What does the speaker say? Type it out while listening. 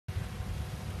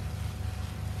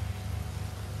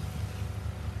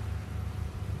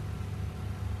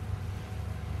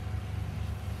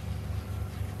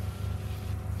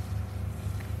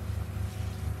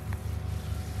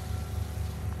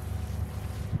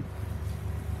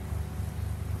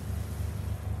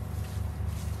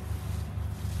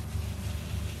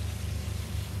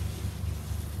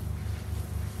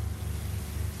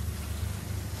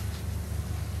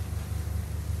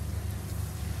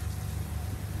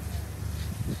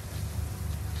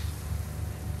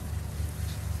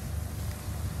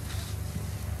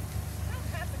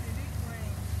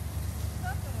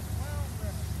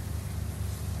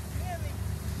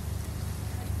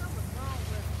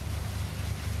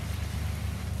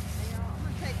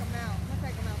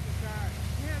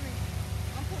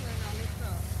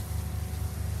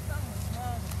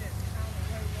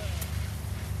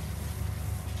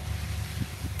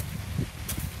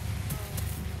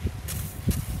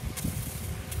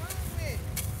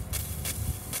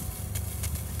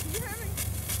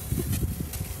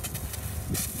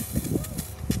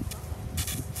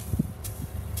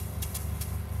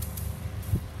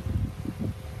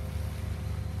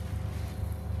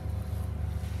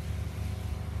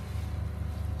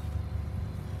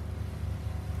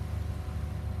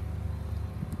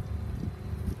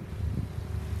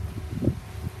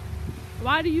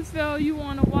Why do you feel you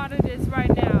want to water this right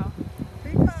now?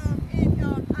 Because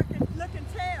I can look and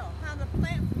tell how the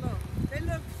plants look. They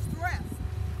look stressed,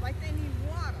 like they need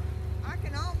water. I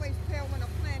can always tell when a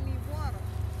plant needs water.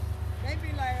 They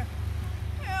be like,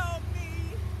 help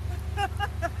me.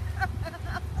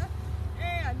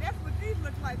 Yeah, that's what these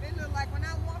look like. They look like when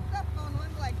I walked up on them,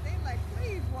 they like,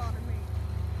 please water me.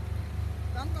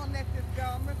 So I'm going to let this go.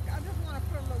 I just want to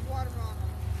put a little water on them.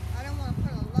 I don't want to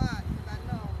put a lot because I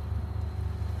know.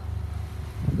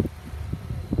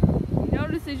 You know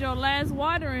this is your last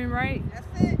watering, right?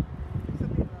 That's it. This will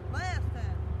be the last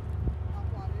time I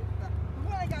water this stuff. So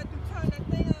what I got to do, turn that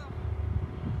thing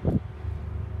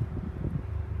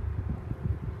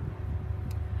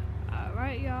off?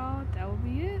 Alright, y'all. That will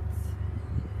be it.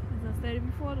 As I stated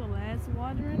before, the last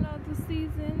watering of the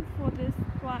season for this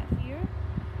plot here.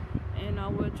 And I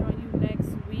will join you next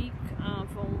week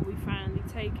for when we finally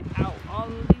take out all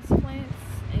of these plants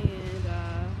and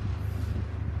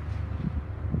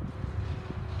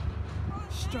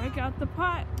strike out the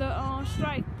pot,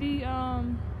 strike the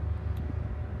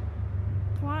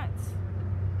plots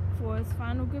for its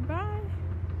final goodbye.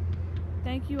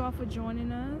 Thank you all for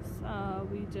joining us.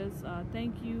 We just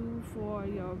thank you for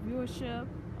your viewership.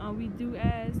 We do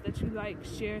ask that you like,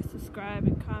 share, subscribe,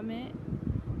 and comment.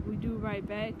 We do write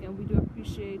back, and we do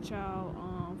appreciate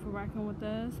y'all for rocking with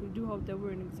us. We do hope that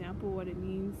we're an example of what it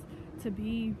means to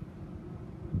be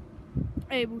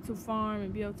able to farm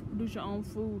and be able to produce your own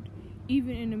food,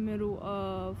 even in the middle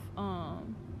of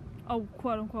a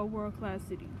quote-unquote world-class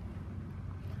city.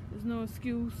 There's no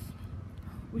excuse.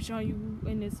 We're showing you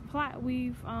in this plot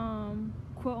we've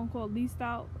quote-unquote leased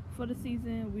out for the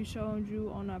season. We showed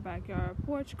you on our backyard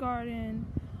porch garden.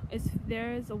 If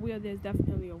there is a will, there's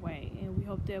definitely a way, and we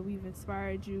hope that we've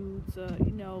inspired you to,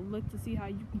 look to see how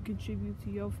you can contribute to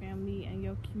your family and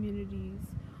your community's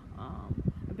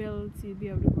ability to be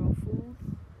able to grow food.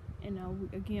 And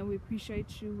again, we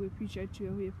appreciate you. We appreciate you,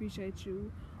 and we appreciate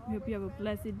you. We hope you have a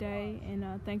blessed day, and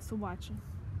thanks for watching.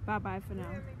 Bye bye for now.